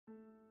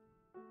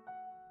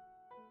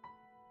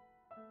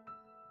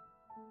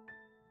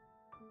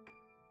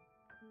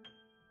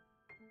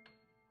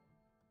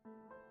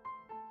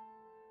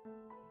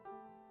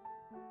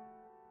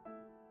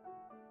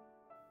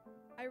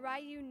I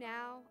write you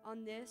now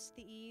on this,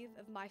 the eve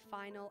of my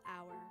final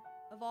hour.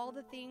 Of all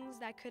the things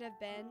that could have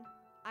been,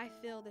 I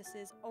feel this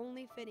is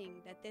only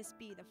fitting that this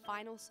be the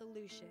final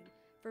solution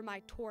for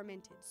my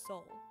tormented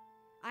soul.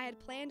 I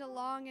had planned a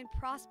long and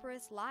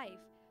prosperous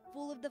life,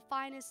 full of the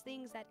finest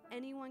things that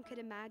anyone could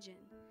imagine,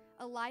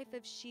 a life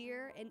of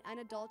sheer and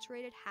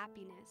unadulterated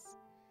happiness.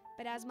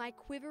 But as my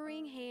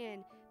quivering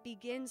hand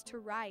begins to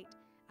write,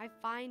 I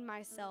find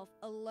myself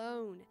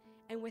alone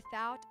and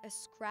without a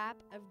scrap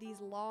of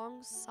these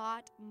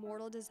long-sought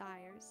mortal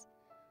desires.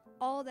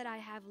 All that I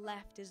have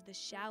left is the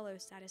shallow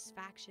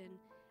satisfaction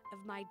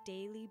of my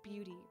daily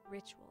beauty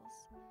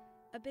rituals,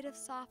 a bit of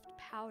soft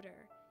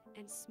powder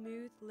and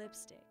smooth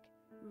lipstick,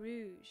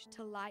 rouge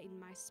to lighten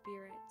my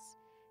spirits,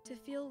 to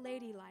feel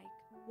ladylike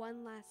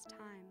one last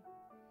time.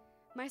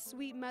 My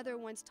sweet mother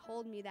once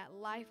told me that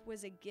life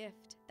was a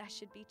gift that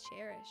should be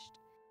cherished.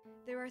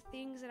 There are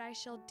things that I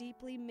shall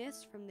deeply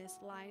miss from this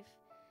life.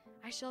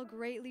 I shall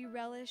greatly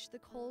relish the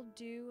cold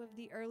dew of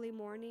the early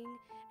morning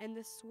and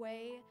the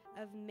sway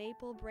of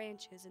maple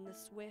branches in the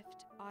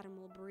swift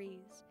autumnal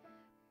breeze.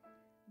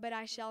 But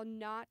I shall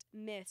not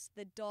miss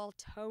the dull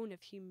tone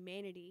of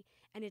humanity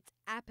and its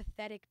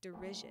apathetic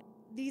derision.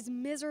 These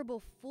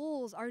miserable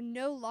fools are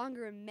no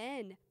longer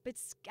men, but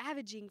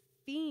scavenging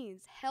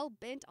fiends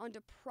hell-bent on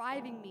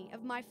depriving me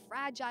of my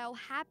fragile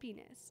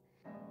happiness.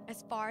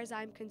 As far as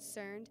I'm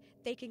concerned,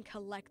 they can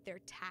collect their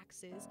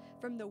taxes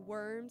from the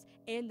worms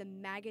and the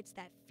maggots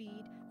that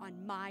feed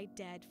on my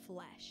dead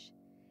flesh.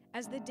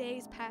 As the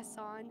days pass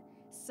on,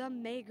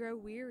 some may grow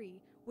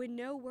weary when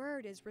no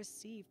word is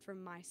received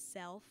from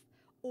myself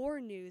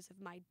or news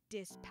of my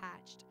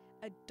dispatched,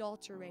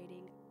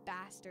 adulterating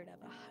bastard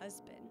of a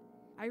husband.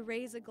 I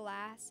raise a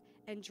glass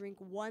and drink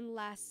one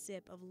last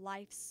sip of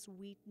life's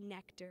sweet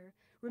nectar,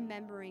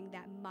 remembering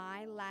that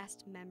my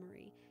last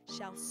memory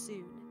shall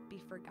soon be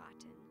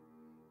forgotten.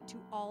 To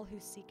all who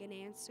seek an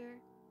answer,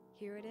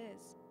 here it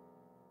is.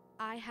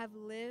 I have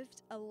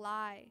lived a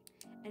lie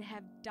and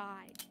have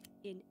died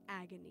in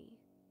agony.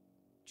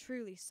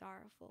 Truly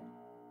sorrowful,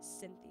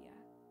 Cynthia.